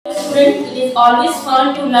students, it is always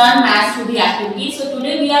fun to learn math to the activity. So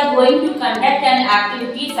today we are going to conduct an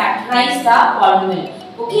activity, factorize the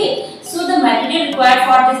polynomial. Okay, so the material required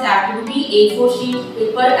for this activity, A4 sheet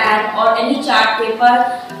paper and or any chart paper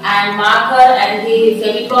and marker and the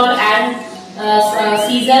fevicol and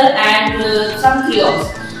scissor and some crayons.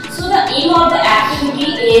 So the aim of the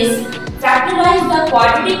activity is factorize the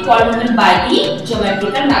quadratic polynomial by the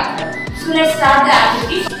geometrical method. So let's start the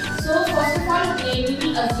activity. So first of all, we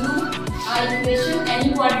will assume equation,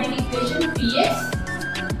 any quadratic equation, 3x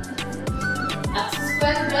x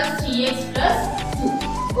square plus 3x plus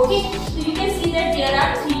 2. Okay, so you can see that there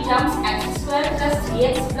are three terms, x square plus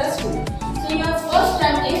 3x plus 2. So your first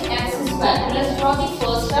term is x square. Let's draw the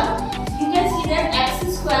first term. You can see that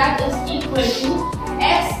x square is equal to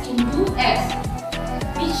x into x,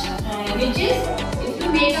 which is, if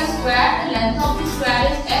you make a square, the length of the square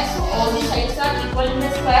is x, so all the sides are equal in the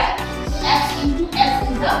square. So x into x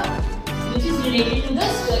is the, which is related to the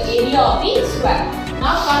area of the square.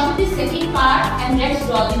 Now come to the second part and let's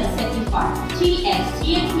draw the second part. 3x.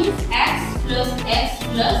 3x means x plus x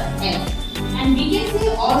plus x. And we can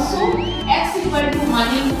say also x equal to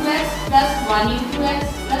 1 into x plus 1 into x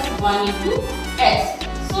plus 1 into x.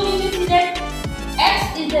 So you can see that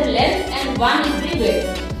x is the length and 1 is the width.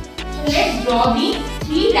 So let's draw the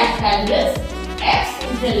three rectangles. X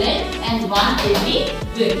is the length and 1 is the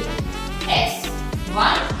width. X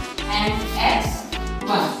 1 and x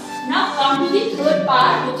 1. Now come to the third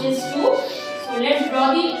part, which is 2. So let's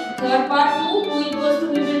draw the third part. 2 equals to,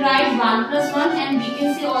 we will write 1 plus 1 and we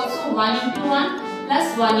can say also 1 into 1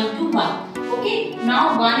 plus 1 into 1. Okay,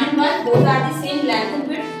 now 1 and 1 both are the same length and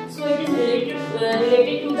width. So it is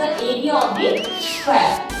related to the area of the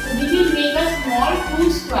square. So we will make a small 2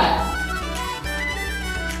 square.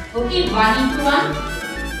 Okay, 1 into 1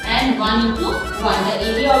 and 1 into 1. The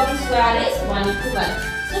area of the square is 1 into 1.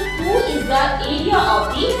 So 2 is the area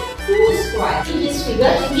of the 2 square in this figure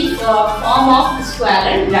in the form of the square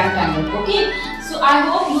and rectangle. Okay. So I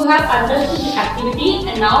hope you have understood the activity,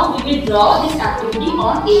 and now we will draw this activity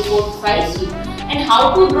on A4 size sheet. And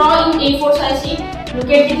how to draw in A4 size sheet? Look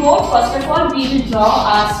at the code. First of all, we will draw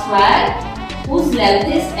a square whose length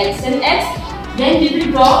is x and x. Then we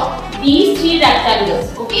will draw these three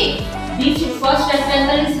rectangles. Okay. The first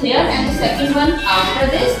rectangle is here and the second one after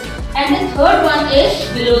this, and the third one is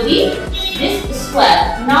below this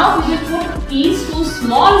square. Now we will put these two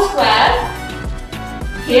small squares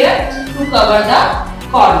here to cover the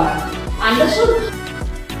corner. Understood?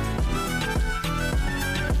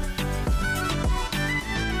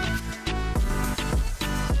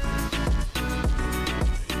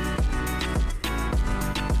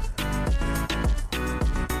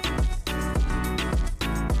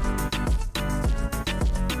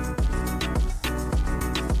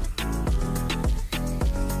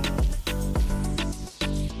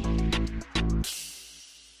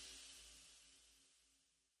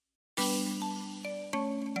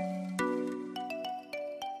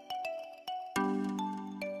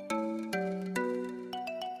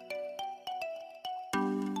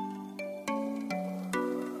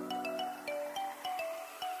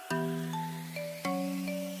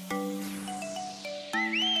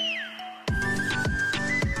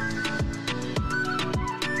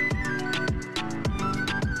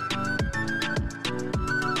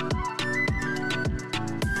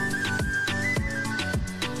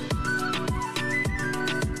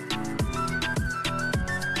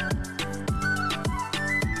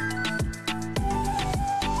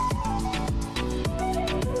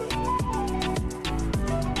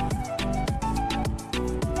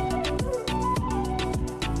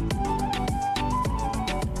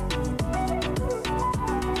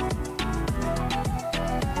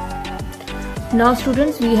 Now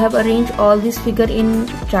students, we have arranged all this figure in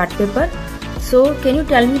chart paper. So can you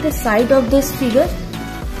tell me the side of this figure?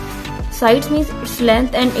 Sides means its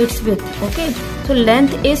length and its width. Okay, so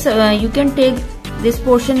length is, you can take this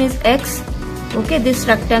portion is x. Okay, this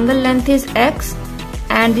rectangle length is x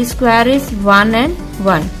and the square is 1 and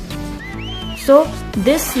 1. So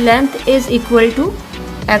this length is equal to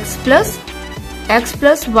x plus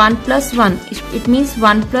 1 plus 1. It means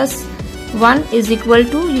 1 plus 1 is equal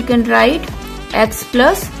to, you can write x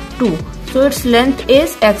plus 2. So its length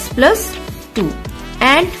is x plus 2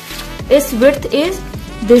 and its width is,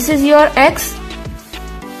 this is your x.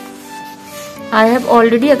 I have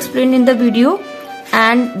already explained in the video,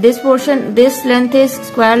 and this portion, this length is,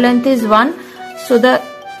 square length is 1. So the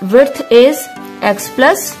width is x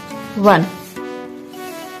plus 1.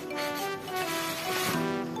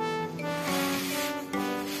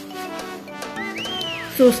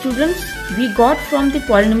 So students, we got from the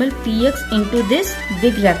polynomial px into this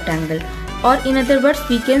big rectangle, or in other words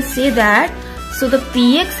we can say that, so the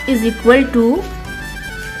px is equal to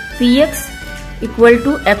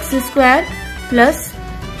x square plus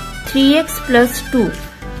 3x plus 2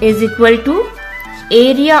 is equal to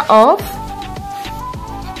area of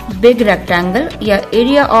big rectangle,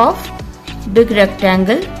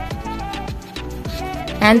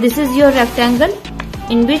 and this is your rectangle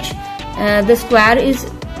in which the square is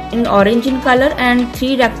in orange in color and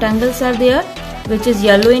 3 rectangles are there which is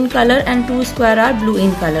yellow in color and 2 square are blue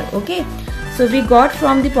in color. Okay, so we got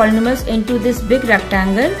from the polynomials into this big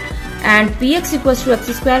rectangle, and px equals to x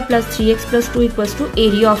square plus 3x plus 2 equals to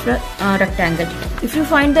area of the rectangle. If you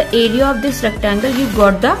find the area of this rectangle, you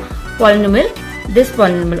got the polynomial, this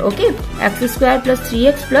polynomial. Okay, x square plus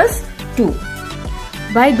 3x plus 2.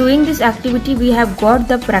 By doing this activity, we have got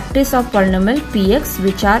the practice of polynomial px,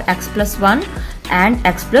 which are x plus 1 and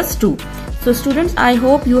x plus 2. So students, I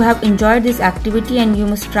hope you have enjoyed this activity and you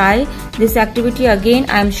must try this activity again.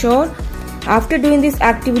 I am sure after doing this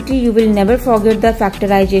activity, you will never forget the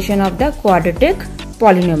factorization of the quadratic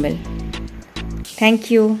polynomial. Thank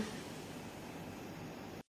you.